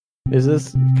Is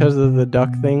this because of the duck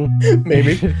thing?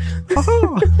 Maybe.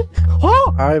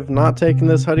 I've not taken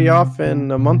this hoodie off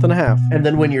in a month and a half. And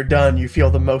then when you're done, you feel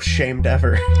the most shamed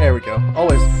ever. There we go.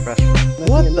 Always professional.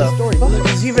 What the fuck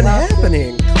is even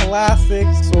happening? Classic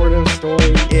sort of story.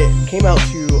 It came out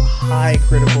to high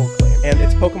critical acclaim, and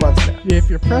it's Pokemon Snap. If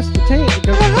you press the tank, it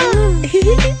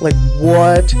goes. Like,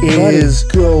 what is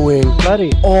going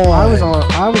Buddy, on?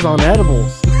 I was on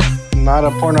edibles. Not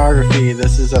a pornography.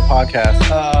 This is a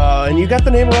podcast. And you got the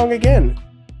name wrong again.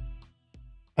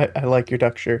 I like your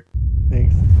duck shirt.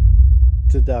 Thanks.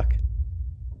 It's a duck.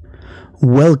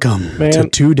 Welcome to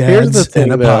Two Dads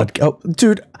and a Podcast. Oh,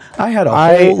 dude, I had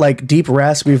a whole like deep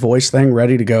raspy voice thing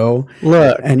ready to go.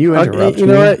 Look, and you interrupted me. You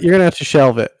know what? You're gonna have to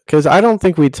shelve it because I don't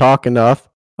think we talk enough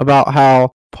about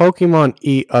how Pokemon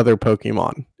eat other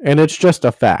Pokemon, and it's just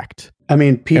a fact. I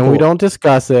mean, people. And we don't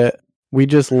discuss it. We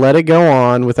just let it go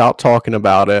on without talking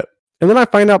about it. And then I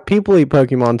find out people eat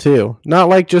Pokemon too. Not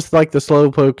like just like the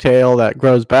Slowpoke tail that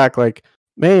grows back. Like,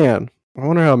 man, I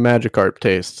wonder how Magikarp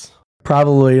tastes.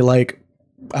 Probably like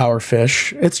our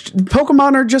fish. It's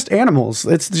Pokemon are just animals.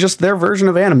 It's just their version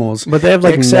of animals. But they have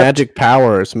like magic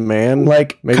powers, man.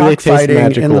 Like maybe cockfighting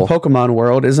in the Pokemon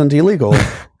world isn't illegal.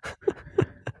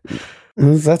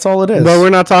 That's all it is. But we're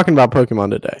not talking about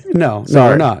Pokemon today. No, sorry,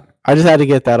 we're not. I just had to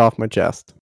get that off my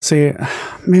chest. See,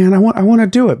 man, I want to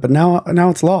do it, but now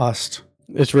it's lost.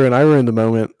 It's ruined. I ruined the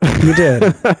moment. You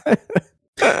did.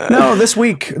 No, this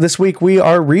week we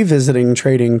are revisiting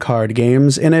trading card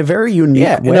games in a very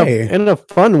unique way. In a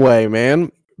fun way,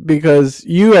 man. Because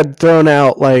you had thrown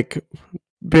out like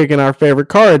picking our favorite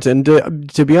cards, and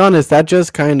to be honest, that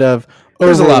just kind of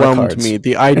overwhelmed me,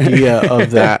 the idea of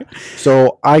that.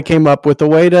 So I came up with a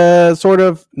way to sort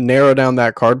of narrow down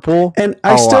that card pool. And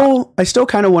I still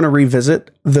kind of want to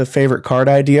revisit the favorite card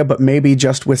idea, but maybe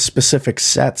just with specific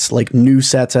sets, like new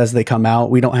sets as they come out.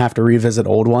 We don't have to revisit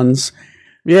old ones.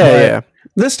 Yeah.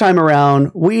 This time around,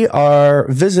 we are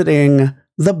visiting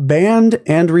the banned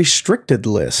and restricted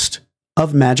list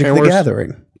of Magic the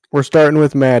Gathering. We're starting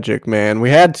with Magic, man. We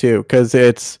had to because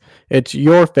it's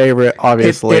your favorite,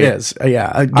 obviously. It is.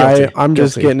 Yeah. I'm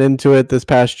just getting into it this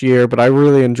past year, but I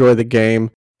really enjoy the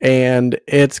game. And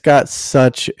it's got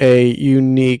such a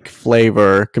unique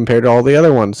flavor compared to all the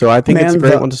other ones. So I think it's a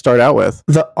great one to start out with.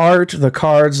 The art, the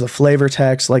cards, the flavor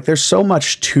text, like there's so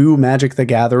much to Magic the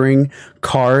Gathering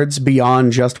cards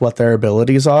beyond just what their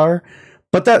abilities are.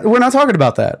 But that we're not talking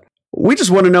about that. We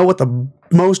just want to know what the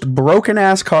most broken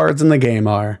ass cards in the game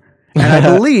are. And I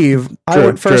believe I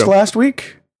went first last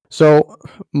week. So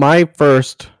my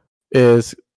first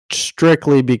is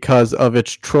strictly because of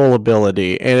its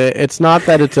trollability. And it's not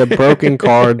that it's a broken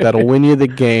card that'll win you the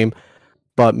game,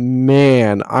 but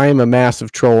man, I'm a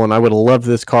massive troll and I would have loved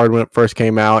this card when it first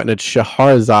came out, and it's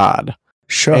Shahrazad.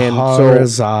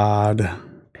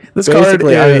 This card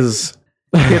is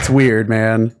it's weird,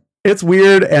 man. It's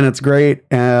weird and it's great.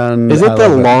 And is it the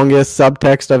longest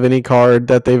subtext of any card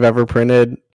that they've ever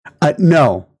printed?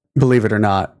 No, believe it or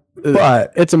not.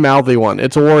 But it's a mouthy one.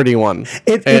 It's a wordy one.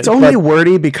 It's only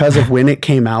wordy because of when it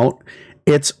came out.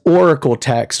 It's Oracle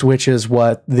text, which is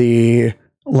what the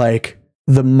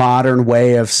modern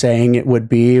way of saying it would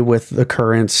be with the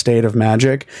current state of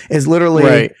Magic is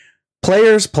literally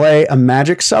players play a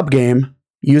Magic subgame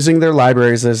using their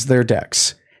libraries as their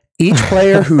decks. Each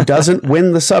player who doesn't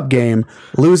win the subgame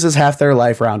loses half their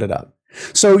life rounded up.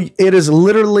 So it is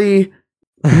literally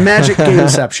Magic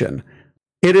Gameception.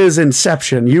 It is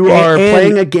Inception. You are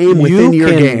playing a game within your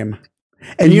game.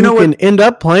 And you know can end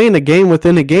up playing a game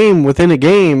within a game within a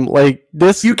game. Like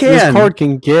this, this card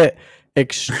can get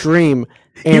extreme.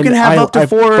 And you can have up to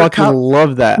 4. I fucking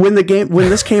love that. When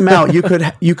this came out, you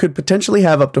could potentially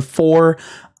have up to 4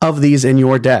 of these in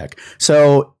your deck.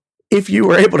 So if you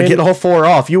were able to get all 4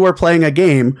 off, you were playing a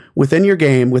game within your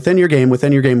game, within your game,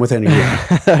 within your game, within your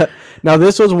game. Now,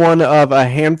 this was one of a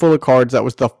handful of cards that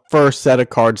was the first set of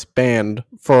cards banned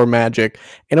for Magic.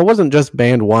 And it wasn't just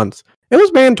banned once. It was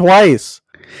banned twice.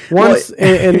 Once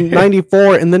in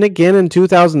 94 and then again in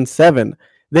 2007.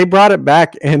 They brought it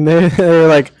back and they were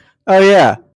like, oh,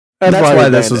 yeah. That's why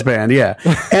this was banned, yeah.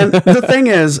 And the thing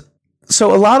is,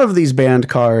 so a lot of these banned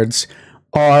cards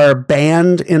are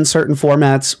banned in certain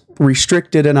formats,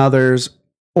 restricted in others,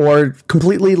 or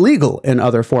completely legal in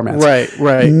other formats.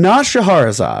 Right. Not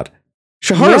Shahrazad.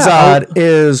 Shahrazad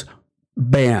is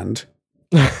banned.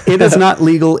 It is not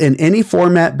legal in any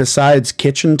format besides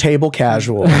kitchen table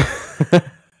casual.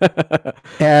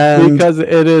 And because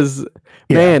it is,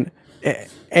 man,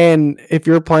 and if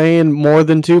you're playing more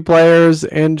than 2 players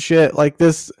and shit like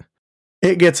this,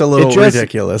 it gets a little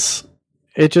ridiculous.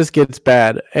 It just gets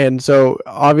bad. And so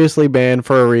obviously banned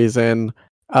for a reason.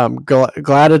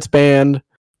 Glad it's banned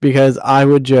because I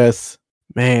would just,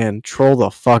 man, troll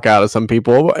the fuck out of some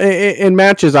people. In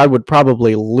matches, I would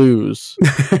probably lose.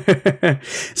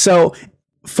 So,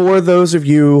 for those of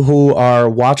you who are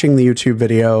watching the YouTube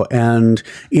video, and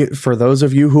for those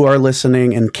of you who are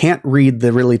listening and can't read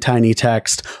the really tiny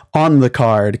text on the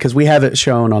card, because we have it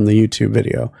shown on the YouTube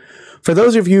video. For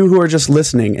those of you who are just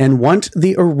listening and want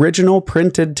the original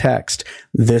printed text,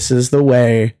 this is the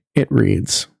way it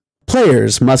reads.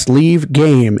 Players must leave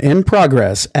game in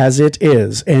progress as it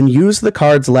is and use the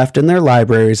cards left in their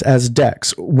libraries as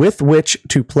decks with which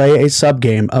to play a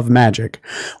subgame of Magic.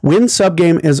 When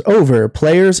subgame is over,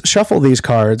 players shuffle these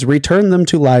cards, return them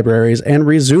to libraries, and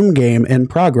resume game in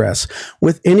progress,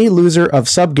 with any loser of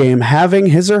subgame having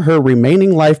his or her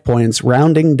remaining life points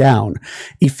rounding down.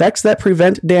 Effects that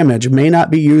prevent damage may not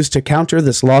be used to counter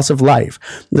this loss of life.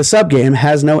 The subgame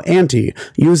has no ante.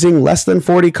 Using less than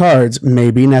 40 cards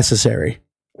may be necessary.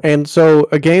 And so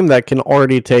a game that can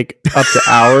already take up to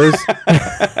hours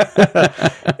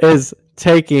is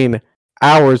taking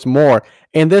hours more.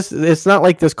 And it's not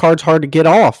like this card's hard to get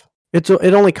off. It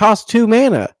only costs 2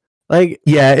 mana. Like,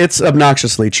 yeah, it's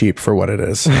obnoxiously cheap for what it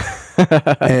is.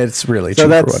 It's really cheap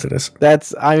for what it is.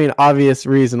 That's, I mean, obvious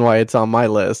reason why it's on my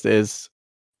list is,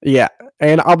 yeah.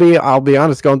 And I'll be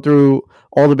honest, going through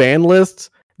all the banned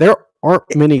lists, there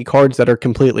aren't many cards that are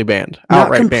completely banned.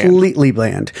 Not completely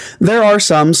banned. There are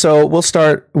some, so we'll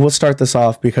start this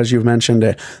off because you've mentioned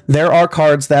it. There are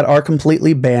cards that are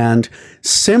completely banned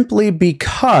simply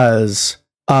because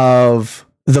of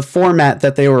the format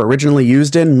that they were originally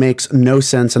used in makes no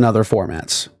sense in other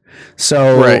formats.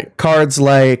 So cards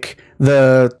like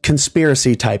the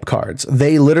conspiracy type cards,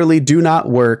 they literally do not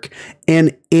work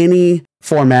in any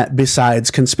format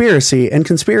besides conspiracy, and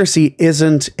conspiracy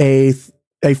isn't a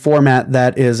format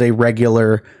that is a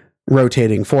regular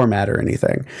rotating format or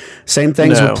anything. Same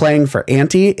things with playing for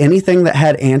ante. Anything that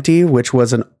had ante, which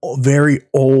was a very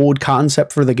old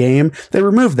concept for the game, they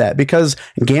removed that because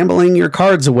gambling your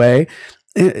cards away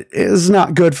is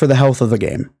not good for the health of the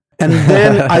game. And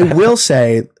then I will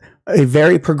say a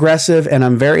very progressive, and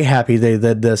I'm very happy they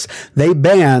did this. They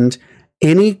banned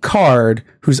any card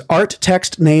whose art,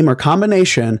 text, name, or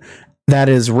combination that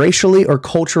is racially or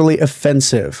culturally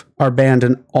offensive are banned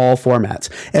in all formats.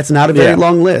 It's not a very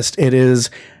long list. It is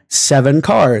 7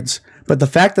 cards. But the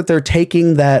fact that they're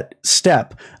taking that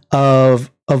step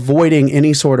of avoiding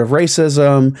any sort of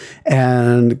racism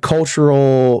and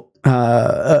culturally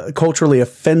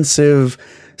offensive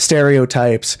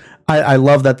stereotypes, I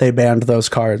love that they banned those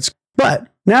cards. But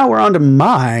now we're on to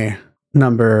my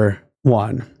number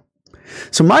 1.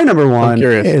 So my number 1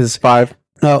 is 5.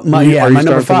 My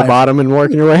number 5. From the bottom and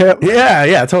working your way up.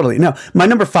 Yeah, totally. No, my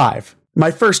number 5, my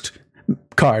first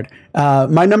card.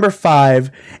 My number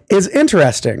 5 is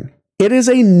interesting. It is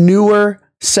a newer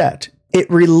set. It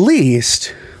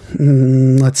released,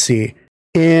 let's see,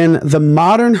 in the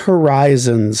Modern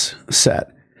Horizons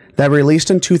set that released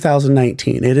in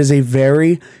 2019. It is a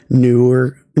very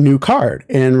new card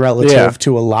in relative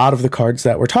to a lot of the cards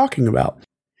that we're talking about.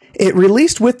 It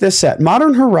released with this set.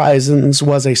 Modern Horizons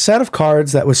was a set of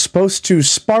cards that was supposed to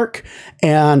spark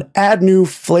and add new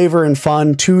flavor and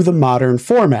fun to the modern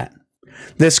format.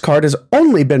 This card has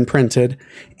only been printed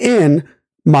in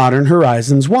Modern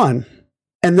Horizons 1,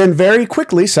 and then very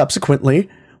quickly, subsequently,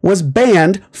 was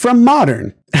banned from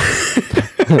Modern.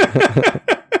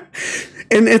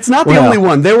 And it's not the only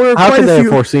one. There were how could they have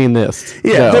foreseen this?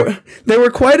 Yeah, there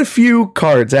were quite a few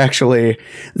cards, actually,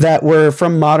 that were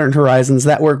from Modern Horizons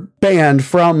that were banned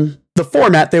from the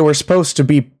format they were supposed to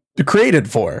be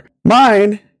created for.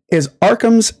 Mine is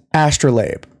Arkham's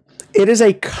Astrolabe. It is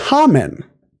a common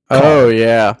card. Oh,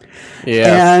 yeah.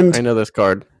 Yeah, and I know this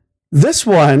card. This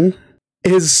one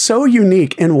is so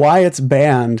unique in why it's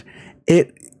banned.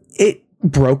 It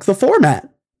broke the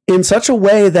format in such a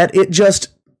way that it just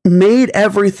made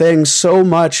everything so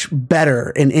much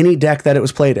better in any deck that it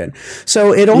was played in.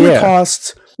 So it only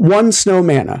costs 1 snow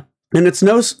mana, and it's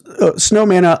no snow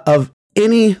mana of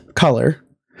any color.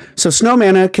 So snow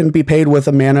mana can be paid with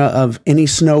a mana of any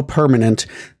snow permanent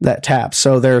that taps.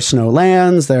 So there are snow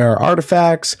lands, there are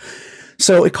artifacts.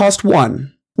 So it costs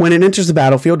 1. When it enters the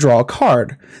battlefield, draw a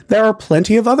card. There are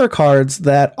plenty of other cards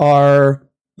that are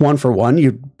 1 for 1.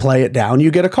 You play it down,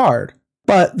 you get a card.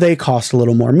 But they cost a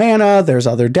little more mana. There's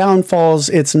other downfalls.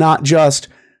 It's not just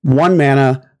 1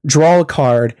 mana, draw a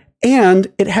card, and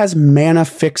it has mana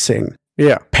fixing.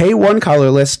 Yeah. Pay 1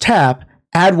 colorless, tap,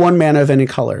 add 1 mana of any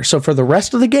color. So for the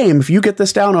rest of the game, if you get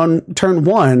this down on turn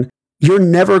 1, you're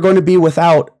never going to be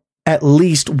without at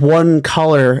least 1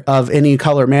 color of any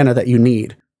color mana that you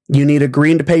need. You need a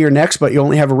green to pay your next, but you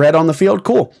only have a red on the field.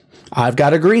 Cool. I've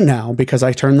got a green now because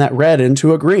I turned that red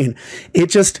into a green.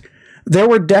 There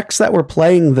were decks that were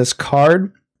playing this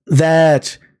card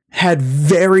that had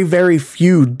very, very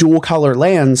few dual color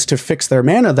lands to fix their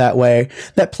mana that way,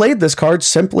 that played this card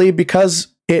simply because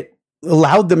it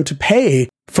allowed them to pay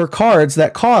for cards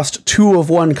that cost 2 of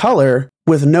one color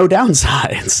with no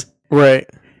downsides. Right.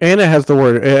 And it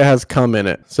has come in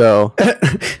it. So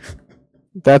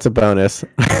that's a bonus.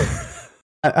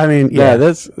 I mean, yeah,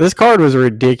 this card was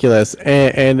ridiculous.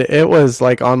 And it was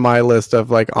like on my list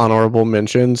of like honorable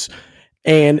mentions.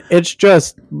 And it's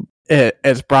just,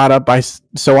 it's brought up by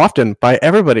so often by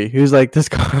everybody who's like, this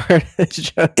card is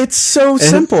just... It's so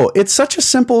simple. It's such a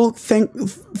simple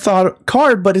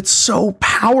card, but it's so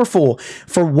powerful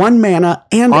for 1 mana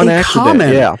and on a accident,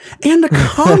 common. yeah. And a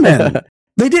common.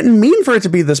 They didn't mean for it to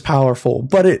be this powerful,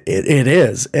 but it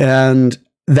is. And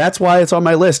that's why it's on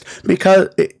my list, because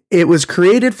it was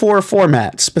created for a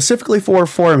format, specifically for a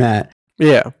format.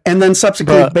 Yeah. And then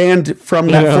subsequently banned from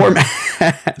that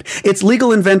format. It's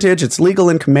legal in Vintage, it's legal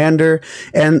in Commander,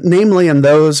 and namely in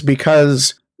those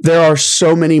because there are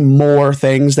so many more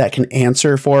things that can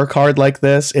answer for a card like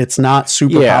this. It's not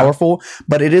super powerful,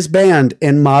 but it is banned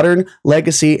in Modern,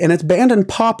 Legacy, and it's banned in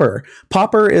Pauper.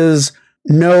 Pauper is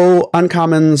no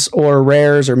uncommons or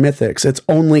rares or mythics. It's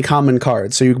only common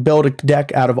cards. So you build a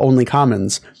deck out of only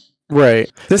commons.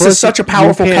 Right. This is such a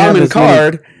powerful common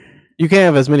card. You can't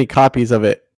have as many copies of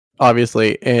it,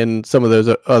 obviously, in some of those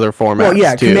other formats. Well,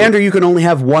 yeah, too. Commander, you can only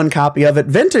have 1 copy of it.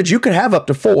 Vintage, you could have up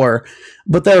to 4,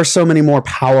 but there are so many more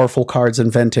powerful cards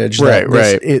in Vintage that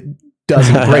it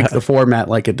doesn't break the format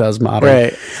like it does Modern.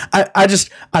 Right.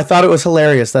 I thought it was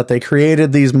hilarious that they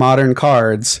created these Modern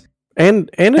cards. And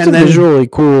it's a visually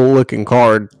cool looking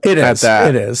card. It is.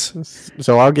 It is.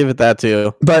 So I'll give it that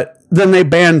too. But then they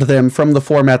banned them from the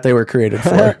format they were created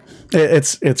for.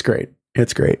 It's great.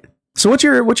 It's great. So what's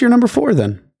your number 4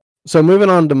 then? So moving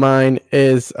on to mine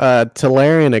is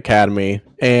Tolarian Academy,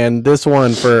 and this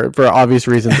one for obvious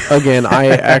reasons. Again, I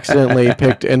accidentally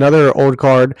picked another old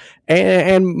card,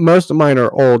 and most of mine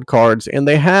are old cards, and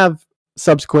they have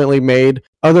subsequently made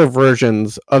other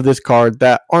versions of this card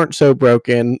that aren't so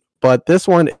broken. But this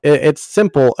one, it's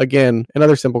simple. Again,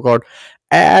 another simple card.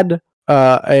 Add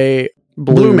a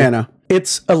blue mana.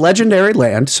 It's a legendary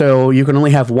land, so you can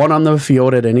only have 1 on the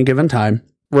field at any given time.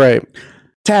 Right.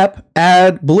 Tap,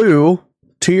 add blue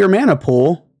to your mana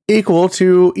pool equal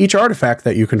to each artifact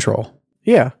that you control.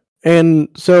 Yeah. And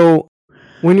so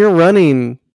when you're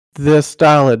running this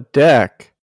style of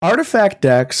deck, artifact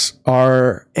decks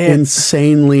are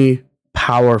insanely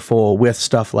powerful with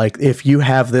stuff like if you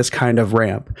have this kind of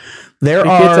ramp. It gets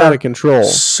out of control.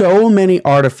 So many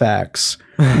artifacts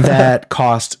that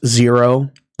cost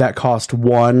 0, that cost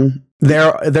 1.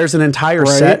 There's an entire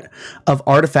set of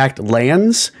artifact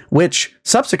lands, which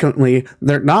subsequently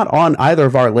they're not on either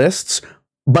of our lists,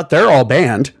 but they're all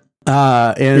banned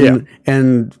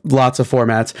in lots of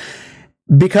formats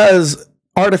because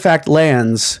artifact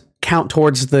lands count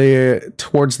towards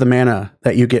the mana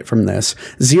that you get from this.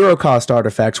 0 cost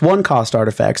artifacts, 1 cost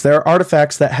artifacts. There are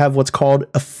artifacts that have what's called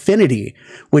affinity,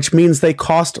 which means they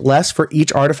cost less for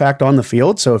each artifact on the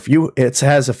field. So if it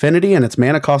has affinity and its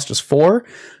mana cost is 4,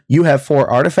 you have 4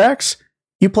 artifacts,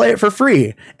 you play it for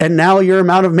free. And now your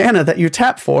amount of mana that you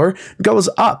tap for goes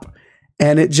up.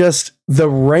 And the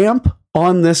ramp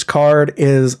on this card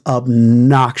is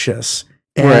obnoxious.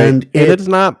 And it's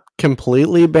not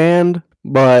completely banned,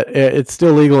 but it's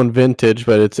still legal in Vintage,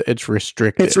 but it's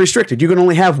restricted. It's restricted. You can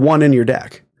only have 1 in your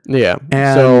deck. Yeah.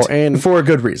 And for a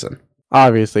good reason.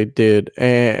 Obviously, dude.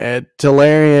 And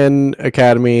Tolarian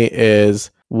Academy is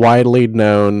widely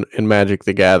known in Magic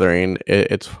the Gathering.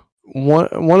 It's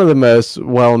one of the most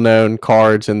well-known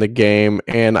cards in the game,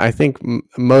 and I think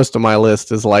most of my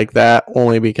list is like that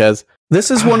only because this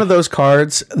is one of those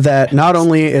cards that not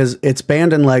only is it's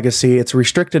banned in Legacy, it's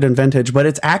restricted in Vintage, but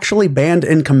it's actually banned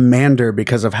in Commander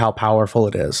because of how powerful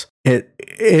it is.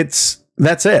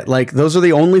 That's it. Like, those are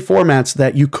the only formats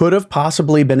that you could have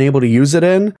possibly been able to use it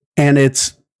in, and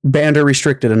it's banned or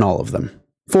restricted in all of them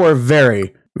for a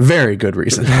very, very good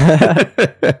reason.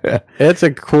 It's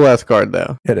a cool ass card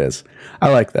though. It is. I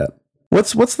like that.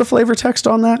 What's the flavor text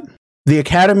on that? The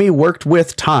Academy worked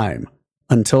with time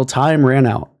until time ran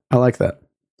out. I like that.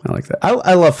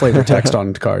 I love flavor text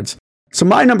on cards. So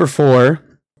my number 4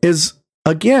 is,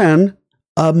 again,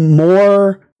 a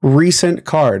more recent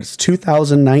card. It's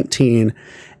 2019.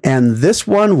 And this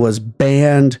one was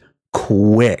banned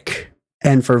quick.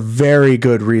 And for very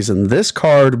good reason. This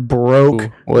card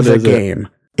broke the game.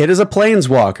 It is a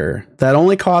Planeswalker that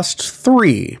only costs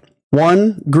 3.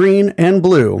 1 green and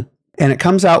blue. and it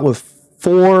comes out with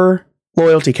 4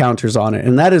 loyalty counters on it,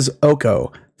 and that is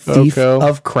Oko, Thief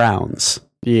of Crowns.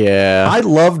 Yeah. I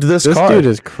loved this card. This dude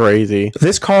is crazy.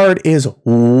 This card is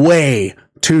way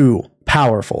too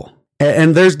powerful.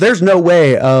 And there's no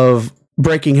way of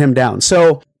breaking him down.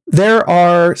 So there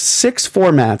are 6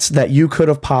 formats that you could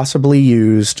have possibly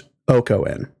used Oko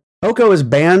in. Oko is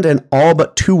banned in all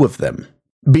but 2 of them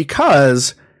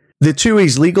because the 2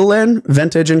 he's legal in,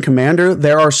 Vintage and Commander,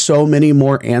 there are so many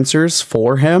more answers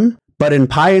for him. But in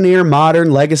Pioneer, Modern,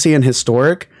 Legacy, and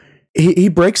Historic, he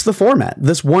breaks the format.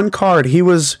 This one card,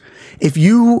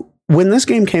 when this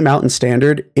game came out in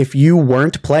Standard, if you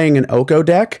weren't playing an Oko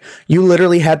deck, you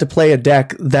literally had to play a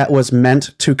deck that was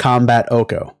meant to combat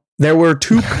Oko. There were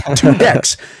two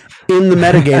decks in the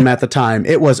metagame at the time.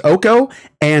 It was Oko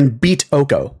and Beat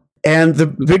Oko. And the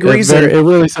big reason... It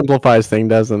really simplifies things,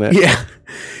 doesn't it? Yeah.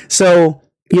 So,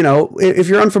 if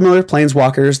you're unfamiliar with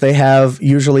Planeswalkers, they have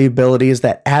usually abilities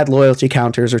that add loyalty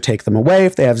counters or take them away.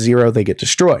 If they have 0, they get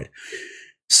destroyed.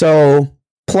 So,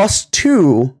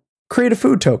 +2, create a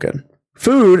food token.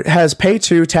 Food has pay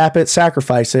 2, tap it,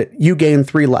 sacrifice it, you gain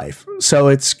 3 life. So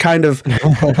it's kind of,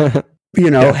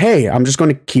 hey, I'm just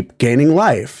going to keep gaining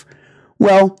life.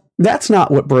 Well, that's not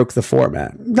what broke the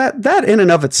format. That in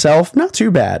and of itself, not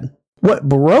too bad. What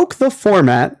broke the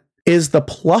format is the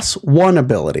 +1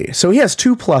 ability. So he has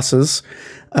 2 pluses,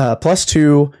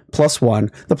 +2,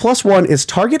 +1. The +1 is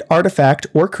target artifact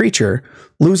or creature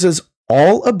loses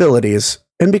all abilities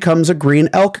and becomes a green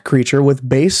elk creature with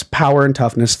base power and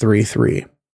toughness 3/3.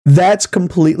 That's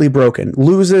completely broken.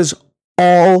 Loses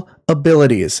all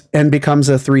abilities and becomes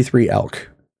a 3/3 elk.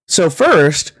 So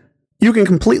first, you can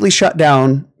completely shut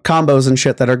down combos and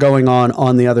shit that are going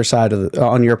on the other side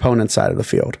on your opponent's side of the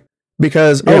field.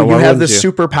 Because, you have this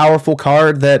super powerful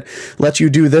card that lets you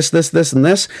do this, this, this, and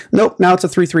this. Nope, now it's a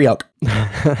 3/3 elk.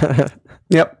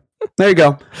 Yep, there you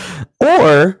go.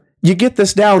 Or you get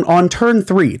this down on turn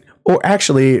 3. Or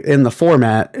actually, in the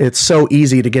format, it's so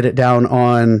easy to get it down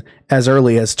on as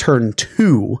early as turn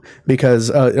 2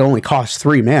 because it only costs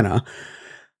 3 mana.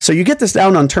 So you get this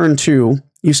down on turn 2.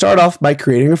 You start off by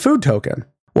creating a food token.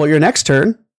 Well, your next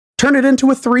turn it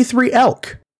into a 3/3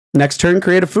 elk. Next turn,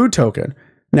 create a food token.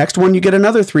 Next one, you get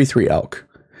another 3/3 elk.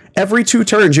 Every 2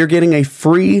 turns, you're getting a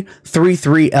free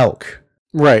 3/3 elk.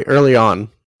 Right, early on.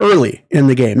 Early in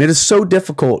the game. It is so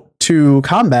difficult to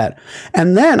combat.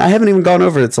 And then I haven't even gone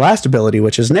over its last ability,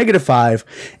 which is -5.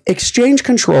 Exchange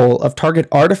control of target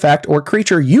artifact or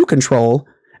creature you control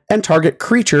and target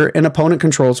creature an opponent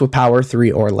controls with power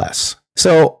 3 or less.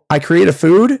 So I create a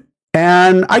food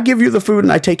and I give you the food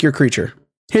and I take your creature.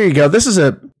 Here you go. This is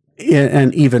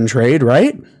an even trade,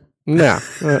 right? Yeah.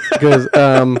 Because,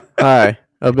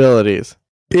 abilities.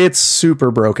 It's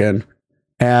super broken.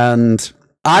 And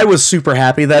I was super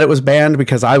happy that it was banned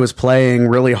because I was playing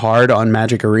really hard on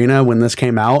Magic Arena when this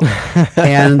came out.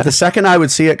 And the second I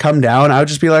would see it come down, I would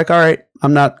just be like, all right,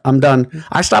 I'm done.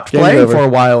 I stopped playing for a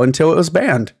while until it was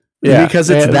banned. Yeah. Because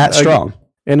it's that strong.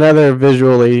 Another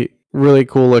visually really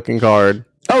cool looking card.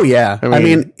 Oh, yeah. I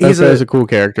mean he's a cool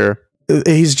character.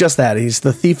 He's just that. He's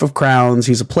the Thief of Crowns.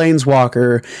 He's a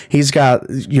Planeswalker. He's got,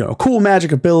 cool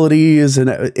magic abilities,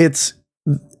 and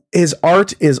his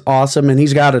art is awesome, and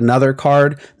he's got another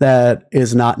card that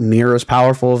is not near as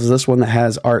powerful as this one that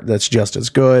has art that's just as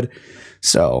good.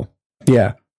 So,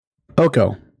 yeah.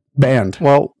 Oko, banned.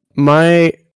 Well,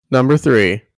 my number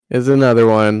 3 is another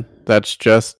one that's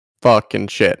just fucking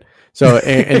shit. So,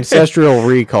 Ancestral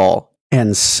Recall.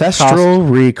 Ancestral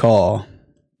Recall.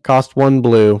 Cost 1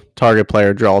 blue, target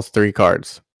player draws 3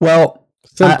 cards. Well,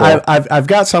 I've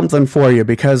got something for you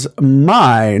because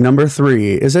my number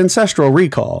 3 is Ancestral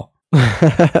Recall.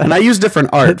 And I use different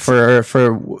art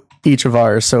for each of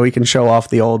ours so we can show off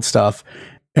the old stuff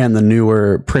and the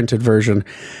newer printed version.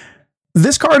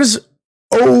 This card is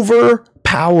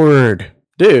overpowered.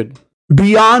 Dude.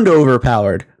 Beyond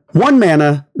overpowered. 1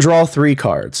 mana, draw 3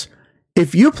 cards.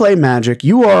 If you play Magic,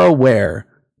 you are aware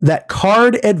that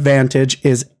card advantage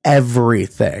is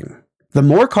everything. The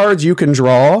more cards you can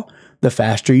draw, the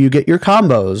faster you get your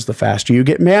combos, the faster you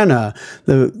get mana.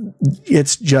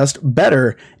 It's just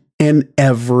better in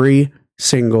every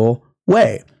single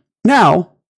way.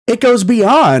 Now, it goes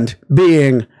beyond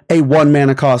being a 1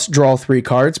 mana cost, draw 3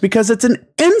 cards, because it's an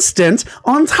instant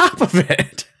on top of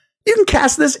it. You can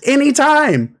cast this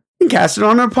anytime. You can cast it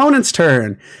on an opponent's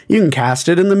turn. You can cast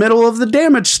it in the middle of the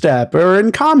damage step or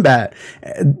in combat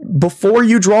before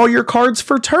you draw your cards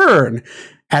for turn.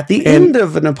 At the end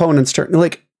of an opponent's turn.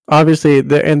 Obviously,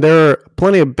 there are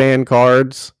plenty of banned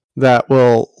cards that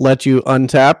will let you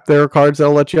untap. There are cards that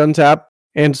will let you untap.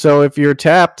 And so if you're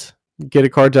tapped, get a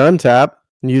card to untap.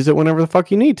 Use it whenever the fuck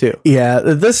you need to. Yeah,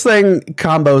 this thing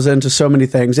combos into so many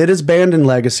things. It is banned in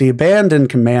Legacy, banned in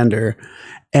Commander,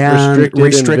 and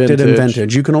restricted in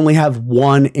Vintage. You can only have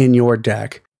one in your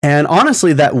deck. And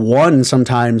honestly, that one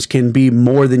sometimes can be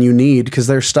more than you need because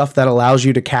there's stuff that allows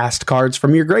you to cast cards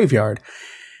from your graveyard.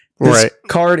 This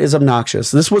card is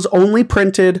obnoxious. This was only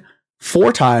printed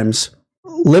 4 times,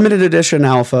 limited edition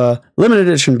alpha, limited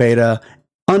edition beta,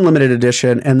 unlimited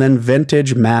edition, and then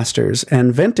Vintage Masters.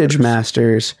 And Vintage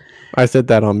Masters... I said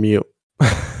that on mute.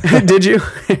 Did you?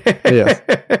 Yes.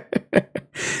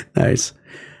 Nice.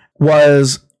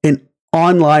 Was an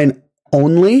online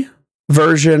only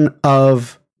version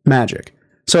of Magic.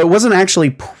 So it wasn't actually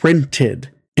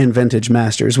printed in Vintage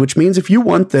Masters, which means if you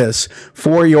want this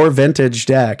for your vintage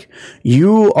deck,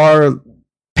 you are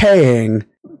paying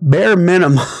bare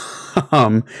minimum.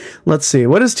 Let's see.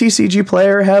 What does TCG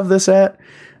Player have this at?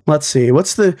 Let's see.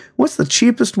 What's the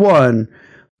cheapest one?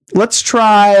 Let's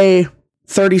try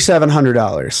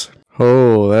 $3,700.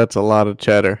 Oh, that's a lot of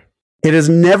cheddar. It has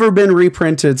never been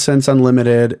reprinted since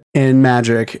Unlimited in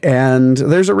Magic, and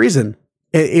there's a reason.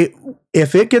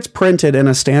 If it gets printed in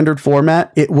a standard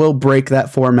format, it will break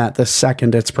that format the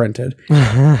second it's printed.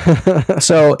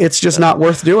 So it's just not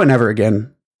worth doing ever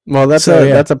again. Well, that's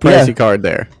a pricey card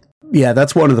there. Yeah,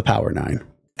 that's one of the Power 9.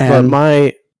 And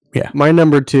my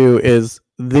number 2 is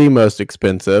the most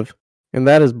expensive, and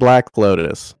that is Black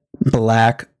Lotus.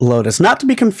 Black Lotus. Not to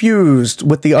be confused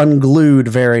with the unglued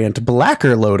variant,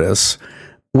 Blacker Lotus,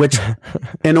 which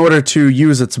in order to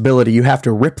use its ability, you have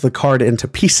to rip the card into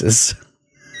pieces.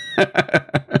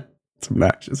 It's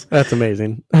obnoxious. That's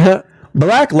amazing.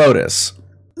 Black Lotus.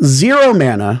 0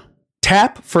 mana,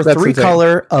 tap for 3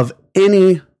 color of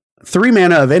any 3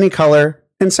 mana of any color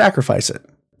and sacrifice it.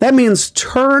 That means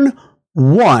turn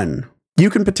 1, you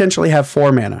can potentially have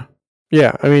 4 mana.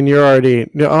 Yeah, I mean you're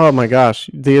already. Oh my gosh,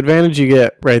 the advantage you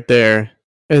get right there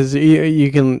is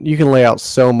you can lay out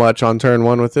so much on turn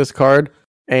 1 with this card,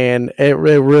 and it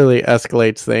really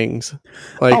escalates things.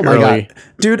 Like oh my god,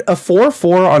 dude! A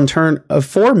 4/4 a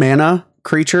 4 mana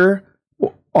creature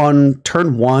on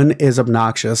turn 1 is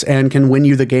obnoxious and can win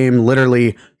you the game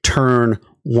literally turn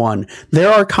 1. There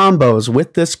are combos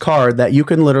with this card that you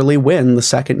can literally win the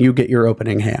second you get your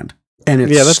opening hand, and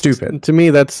it's stupid. To me,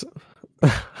 that's.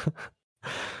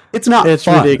 It's not It's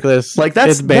fun. Ridiculous. Like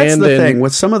that's the thing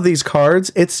with some of these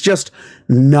cards, it's just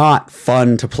not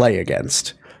fun to play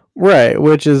against. Right,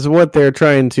 which is what they're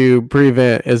trying to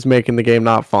prevent, is making the game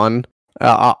not fun,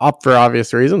 for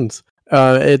obvious reasons.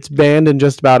 It's banned in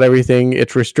just about everything.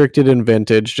 It's restricted in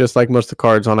Vintage, just like most of the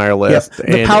cards on our list.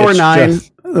 Yeah, the Power 9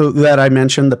 that I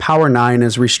mentioned, the Power 9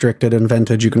 is restricted in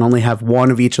Vintage. You can only have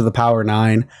one of each of the Power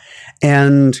 9.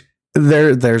 And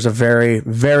there's a very,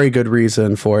 very good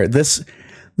reason for it.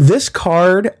 This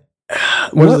card,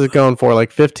 what is it going for?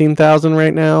 Like 15,000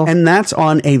 right now, and that's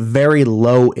on a very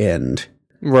low end.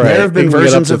 Right, there have been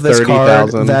versions of this 30,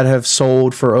 card that have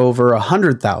sold for over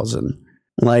 100,000.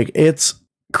 Like it's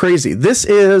crazy. This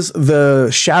is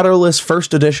the Shadowless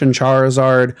First Edition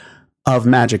Charizard of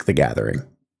Magic: The Gathering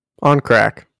on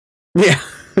crack. Yeah,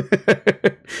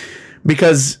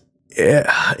 because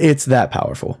it's that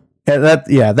powerful.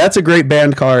 That's a great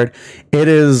banned card. It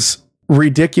is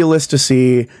ridiculous to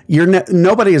see.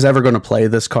 Nobody is ever going to play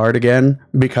this card again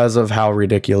because of how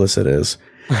ridiculous it is.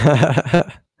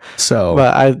 So,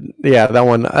 but that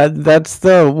one. That's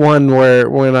the one where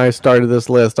when I started this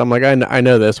list, I'm like, I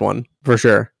know this one for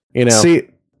sure. You know, see,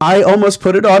 I almost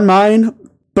put it on mine,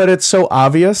 but it's so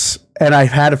obvious, and I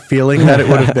had a feeling that it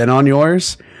would have been on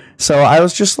yours. So I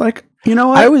was just like, you know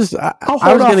what? I was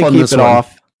going to keep it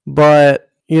off, but.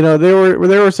 You know, there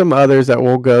were some others that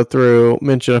we'll go through,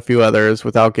 mention a few others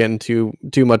without getting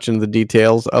too much into the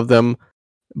details of them.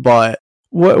 But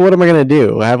what am I going to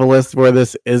do? Have a list where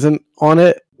this isn't on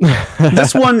it?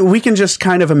 This one, we can just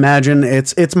kind of imagine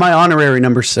it's my honorary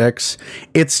number 6.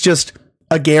 It's just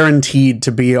a guaranteed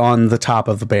to be on the top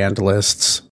of the banned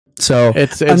lists. So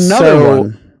it's another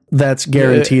one that's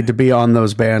guaranteed to be on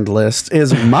those banned lists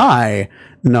is my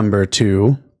number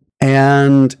 2.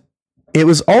 And it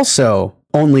was also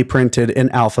only printed in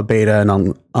alpha, beta,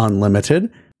 and unlimited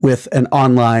with an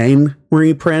online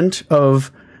reprint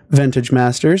of Vintage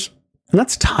Masters. And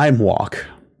that's Time Walk.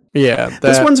 Yeah.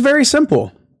 This one's very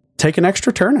simple. Take an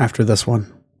extra turn after this one.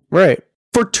 Right.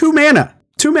 For 2 mana.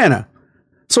 2 mana.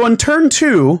 So on turn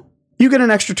 2, you get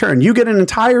an extra turn. You get an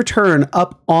entire turn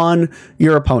up on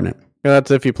your opponent.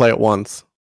 That's if you play it once.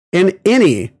 In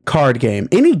any card game,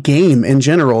 any game in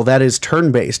general that is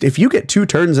turn-based, if you get 2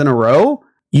 turns in a row,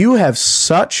 you have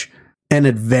such an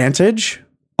advantage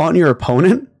on your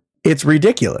opponent. It's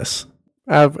ridiculous.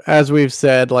 As we've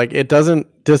said, like it doesn't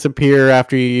disappear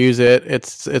after you use it.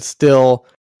 It's still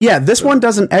Yeah, this one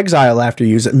doesn't exile after you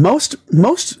use it. Most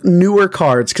newer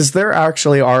cards, because there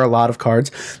actually are a lot of cards.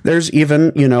 There's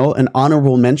even, an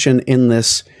honorable mention in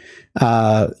this,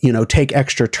 take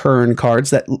extra turn cards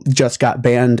that just got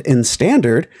banned in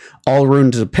standard,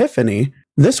 Alrund's Epiphany.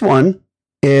 This one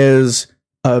is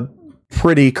a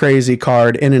pretty crazy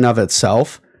card in and of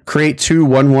itself. Create 2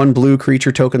 1/1 blue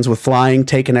creature tokens with flying,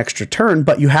 take an extra turn,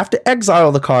 but you have to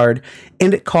exile the card,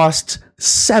 and it costs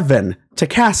 7 to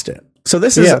cast it. So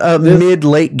this is a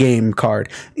mid-late game card.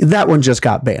 That one just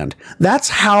got banned. That's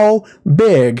how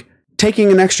big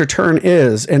taking an extra turn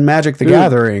is in Magic the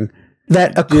Gathering.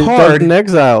 That a card doesn't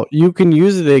exile. You can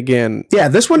use it again. Yeah,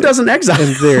 this one doesn't exile.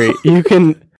 In theory,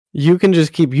 you can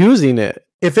just keep using it.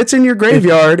 If it's in your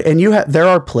graveyard and there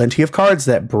are plenty of cards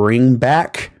that bring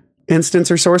back instants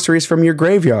or sorceries from your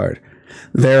graveyard.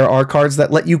 There are cards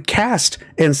that let you cast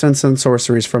instants and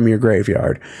sorceries from your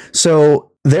graveyard.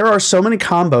 So there are so many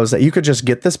combos that you could just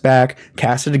get this back,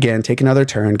 cast it again, take another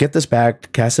turn, get this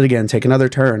back, cast it again, take another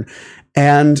turn.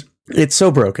 And it's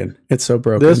so broken. It's so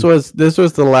broken. This was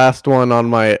the last one on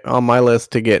my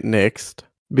list to get nixed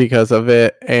because of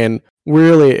it. And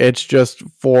really it's just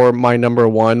for my number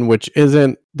 1, which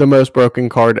isn't the most broken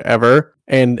card ever.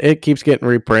 And it keeps getting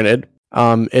reprinted.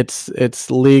 It's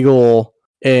legal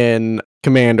in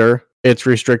Commander. It's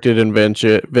restricted in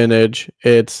Vintage.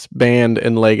 It's banned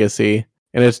in Legacy.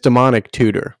 And it's Demonic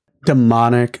Tutor.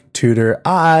 Demonic Tutor.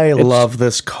 I love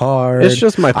this card. It's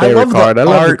just my favorite card. I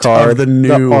love the card.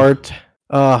 The art.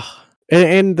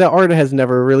 And the art has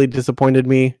never really disappointed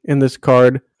me in this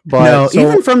card. But no,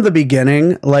 even from the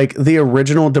beginning, like the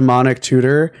original Demonic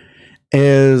Tutor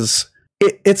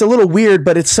it's a little weird,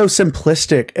 but it's so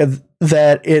simplistic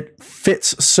that it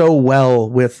fits so well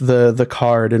with the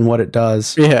card and what it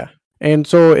does. Yeah. And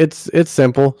so it's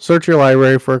simple. Search your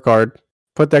library for a card,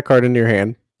 put that card in your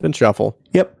hand, then shuffle.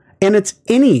 Yep. And it's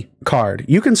any card.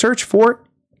 You can search for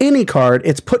any card.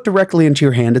 It's put directly into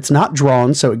your hand. It's not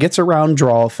drawn, so it gets around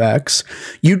draw effects.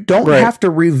 You don't have to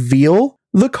reveal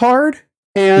the card.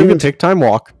 And you can take Time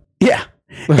Walk. Yeah.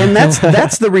 And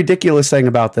that's the ridiculous thing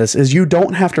about this is you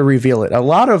don't have to reveal it. A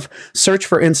lot of search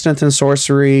for instant and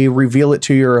sorcery, reveal it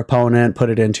to your opponent, put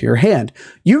it into your hand.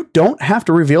 You don't have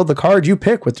to reveal the card you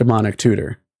pick with Demonic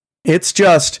Tutor. It's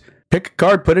just pick a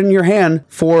card, put it in your hand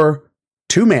for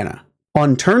 2 mana.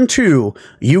 On turn 2,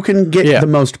 you can get the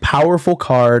most powerful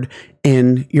card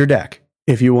in your deck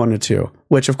if you wanted to,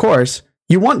 which of course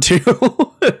you want to.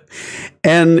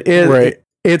 And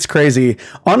it's crazy.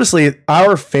 Honestly,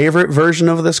 our favorite version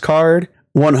of this card,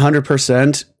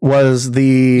 100%, was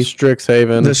the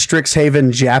Strixhaven. The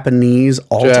Strixhaven Japanese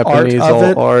alt art of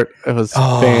it. It was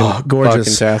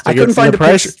gorgeous. Fantastic. I couldn't find the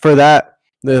price for that.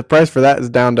 The price for that is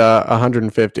down to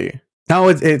 150. No,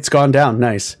 it's gone down.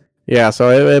 Nice. Yeah, so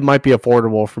it might be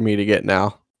affordable for me to get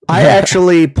now. I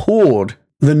actually pulled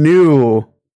the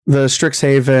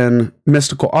Strixhaven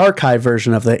Mystical Archive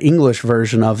version of the English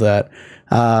version of that.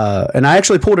 And I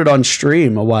actually pulled it on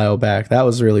stream a while back. That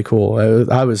was really cool.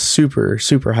 I was super,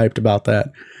 super hyped about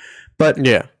that. But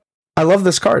yeah, I love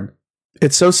this card.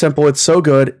 It's so simple. It's so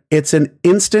good. It's an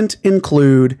instant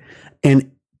include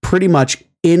in pretty much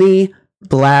any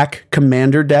black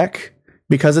Commander deck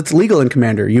because it's legal in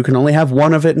Commander. You can only have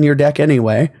one of it in your deck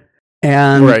anyway.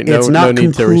 And it's not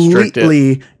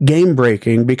completely game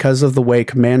breaking because of the way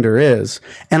Commander is.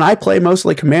 And I play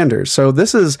mostly Commander. So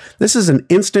this is an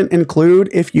instant include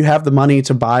if you have the money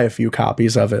to buy a few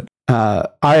copies of it.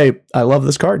 I love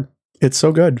this card. It's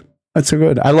so good. It's so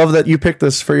good. I love that you picked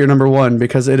this for your number 1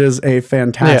 because it is a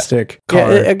fantastic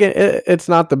card. It's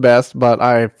not the best, but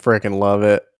I freaking love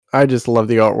it. I just love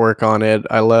the artwork on it.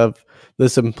 I love the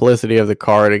simplicity of the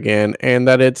card again, and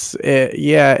that it's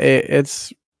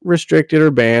restricted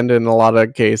or banned in a lot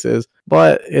of cases,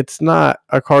 but it's not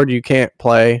a card you can't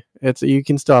play. You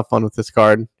can still have fun with this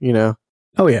card,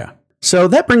 Oh yeah. So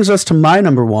that brings us to my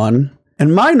number 1,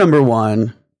 and my number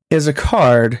 1 is a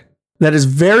card that is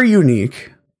very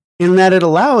unique in that it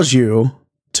allows you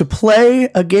to play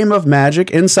a game of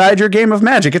Magic inside your game of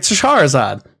Magic. It's a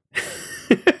Charizard.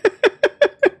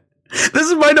 This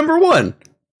is my number 1.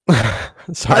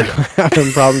 Sorry, I'm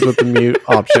having problems with the mute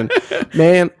option.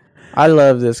 Man, I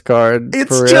love this card.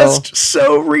 It's just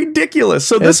so ridiculous.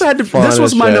 So this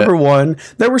was my number 1.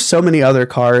 There were so many other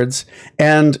cards,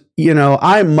 and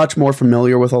I'm much more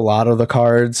familiar with a lot of the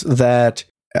cards that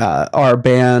are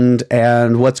banned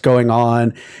and what's going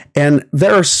on. And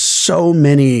there are so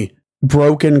many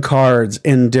broken cards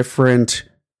in different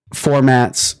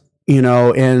formats,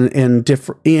 in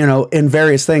different, in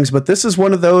various things. But this is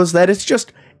one of those that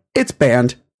it's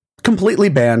banned, completely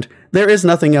banned. There is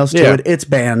nothing else to it. It's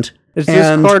banned. This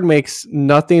card makes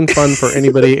nothing fun for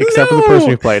anybody except for the person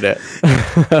who played it.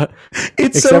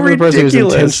 It's except so for the person who's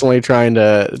ridiculous. intentionally trying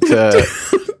to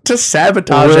To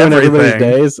sabotage ruin everything.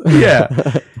 everybody's days.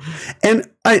 Yeah.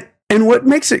 And what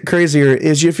makes it crazier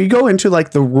is if you go into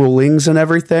like the rulings and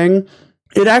everything,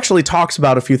 it actually talks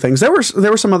about a few things. There were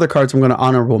some other cards I'm going to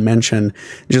honorable mention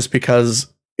just because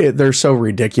they're so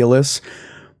ridiculous.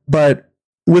 But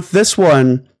with this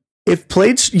one, if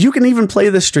played, you can even play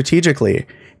this strategically.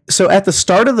 So at the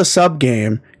start of the sub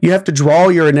game, you have to draw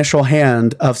your initial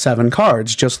hand of 7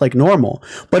 cards, just like normal.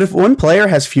 But if one player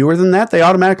has fewer than that, they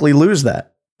automatically lose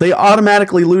that. They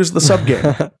automatically lose the sub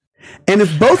game. And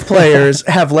if both players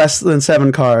have less than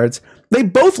 7 cards, they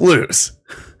both lose.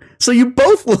 So you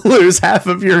both lose half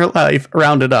of your life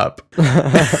rounded up.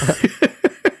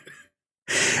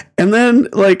 And then,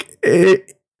 like,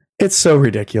 it's so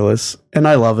ridiculous. And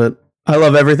I love it. I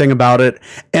love everything about it.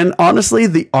 And honestly,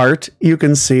 the art you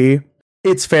can see,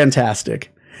 it's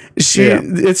fantastic.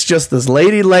 It's just this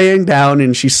lady laying down,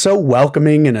 and she's so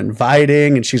welcoming and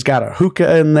inviting, and she's got a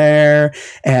hookah in there,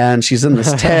 and she's in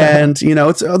this tent. You know,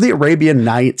 it's the Arabian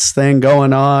Nights thing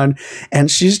going on,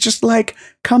 and she's just like,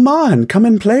 come on, come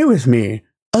and play with me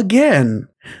again.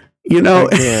 You know,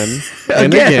 again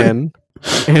and again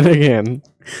and again.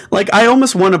 Like, I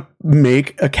almost want to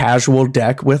make a casual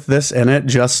deck with this in it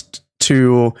just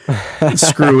to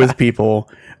screw with people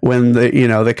when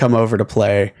they come over to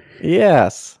play.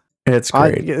 Yes. It's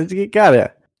great. You got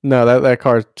it. No, that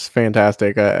card's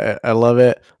fantastic. I love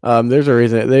it. There's a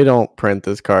reason they don't print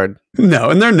this card. No,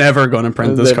 and they're never going to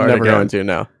print this card never again. going to,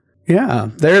 no. Yeah,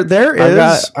 there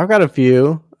is. I've got a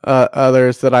few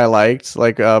others that I liked,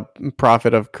 like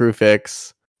Prophet of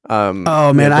Krufix.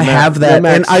 Oh man, I have that,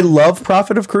 and I love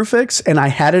Prophet of Krufix, and I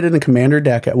had it in a Commander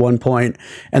deck at one point,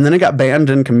 and then it got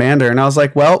banned in Commander, and I was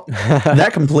like, well,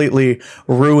 that completely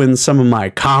ruined some of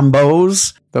my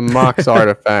combos. The Mox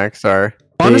artifacts are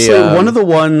honestly one of the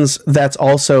ones that's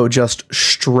also just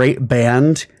straight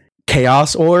banned.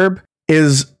 Chaos Orb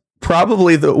is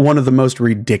probably one of the most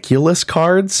ridiculous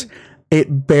cards.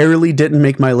 It barely didn't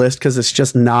make my list because it's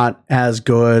just not as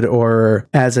good or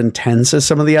as intense as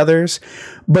some of the others.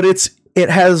 But it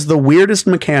has the weirdest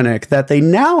mechanic that they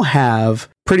now have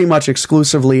pretty much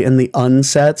exclusively in the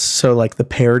unsets, so like the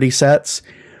parody sets.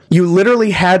 You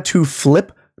literally had to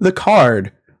flip the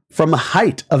card from a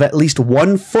height of at least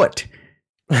 1 foot.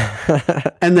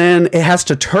 And then it has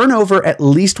to turn over at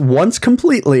least once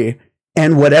completely,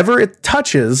 and whatever it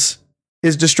touches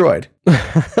is destroyed.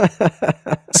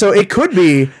 So it could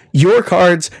be your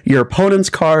cards, your opponent's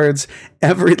cards,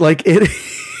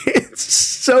 it's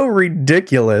so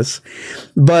ridiculous.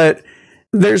 But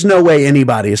there's no way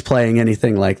anybody is playing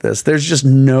anything like this. There's just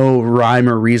no rhyme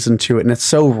or reason to it, and it's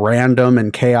so random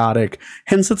and chaotic.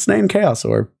 Hence its name, Chaos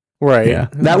Orb. Right. Yeah.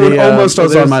 That one almost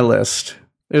was on my list.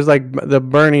 There's like the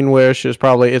Burning Wish is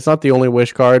probably, it's not the only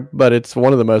wish card, but it's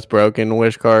one of the most broken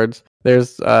wish cards.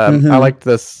 There's I like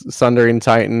the Sundering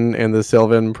Titan and the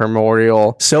Sylvan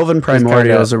Primordial. Sylvan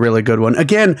Primordial is a really good one.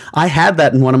 Again, I had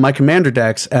that in one of my Commander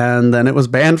decks, and then it was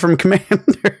banned from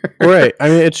Commander. Right. I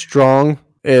mean, it's strong.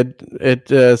 It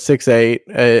 6/8.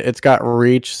 It's got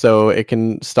reach, so it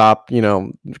can stop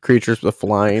creatures with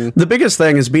flying. The biggest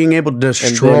thing is being able to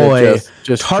destroy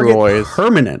just target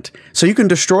permanent, so you can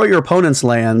destroy your opponent's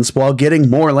lands while getting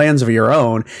more lands of your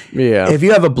own. Yeah. If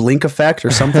you have a blink effect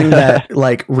or something that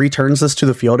like returns this to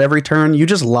the field every turn, you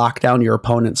just lock down your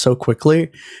opponent so quickly.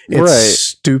 It's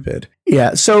stupid.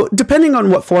 Yeah, so depending on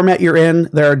what format you're in,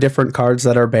 there are different cards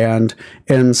that are banned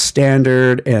in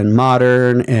Standard and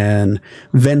Modern and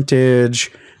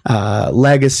Vintage,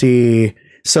 Legacy.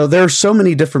 So there are so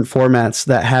many different formats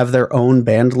that have their own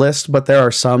banned list, but there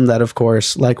are some that, of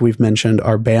course, like we've mentioned,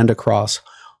 are banned across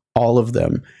all of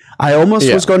them. I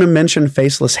almost was going to mention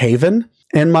Faceless Haven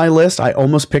in my list. I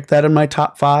almost picked that in my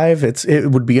top 5.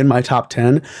 It would be in my top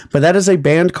 10, but that is a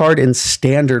banned card in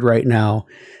Standard right now.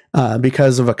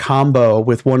 Because of a combo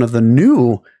with one of the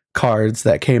new cards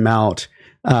that came out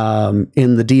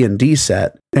in the D&D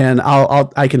set, and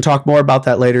I can talk more about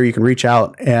that later. You can reach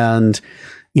out and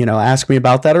ask me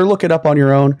about that, or look it up on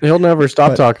your own. He'll never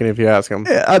stop talking if you ask him.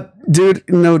 Dude,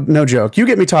 no joke. You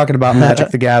get me talking about Magic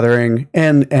the Gathering,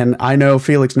 and I know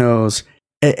Felix knows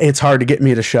it's hard to get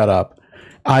me to shut up.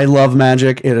 I love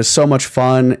Magic. It is so much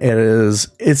fun.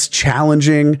 It's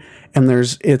challenging. And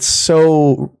it's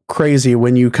so crazy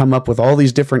when you come up with all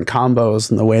these different combos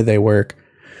and the way they work.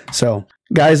 So,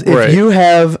 guys, if you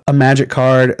have a Magic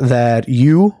card that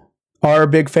you are a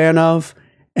big fan of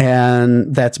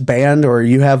and that's banned, or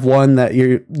you have one that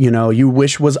you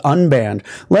wish was unbanned,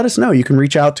 let us know. You can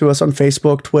reach out to us on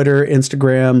Facebook, Twitter,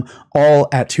 Instagram, all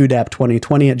at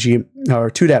 2dap2020 or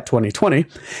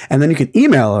 2dap2020, and then you can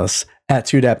email us at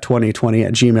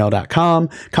 2dap2020@gmail.com.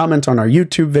 Comment on our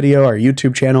YouTube video. Our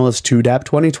YouTube channel is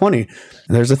 2dap2020.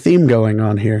 There's a theme going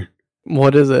on here.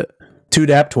 What is it?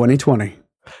 2dap2020.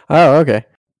 Oh, okay.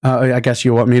 I guess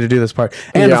you want me to do this part.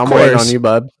 And yeah, I'm waiting on you,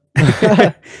 bud.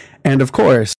 And of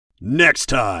course, next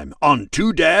time on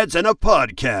Two Dads and a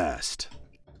Podcast.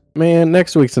 Man,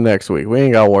 next week's the next week. We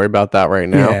ain't got to worry about that right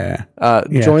now. Yeah.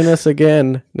 Join us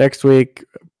again next week,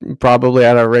 probably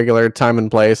at our regular time and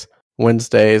place,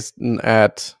 Wednesdays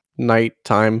at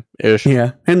nighttime-ish.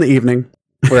 Yeah, in the evening.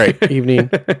 Right, evening.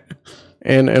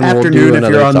 And afternoon we'll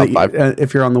do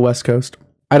if you're on the West Coast.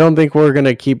 I don't think we're going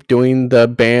to keep doing the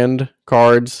banned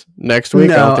cards next week.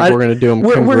 No, I don't think we're going to do them.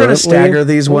 We're going to stagger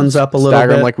these ones up a little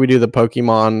bit. Like we do the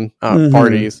Pokemon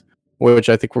parties, which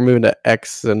I think we're moving to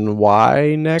X and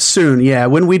Y next. Soon, yeah.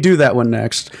 When we do that one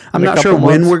next. I'm not sure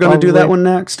when we're going to do that one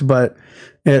next, but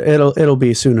it'll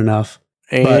be soon enough.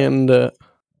 And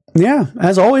yeah,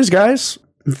 as always, guys,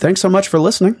 thanks so much for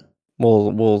listening.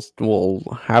 We'll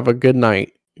have a good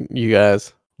night, you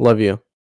guys. Love you.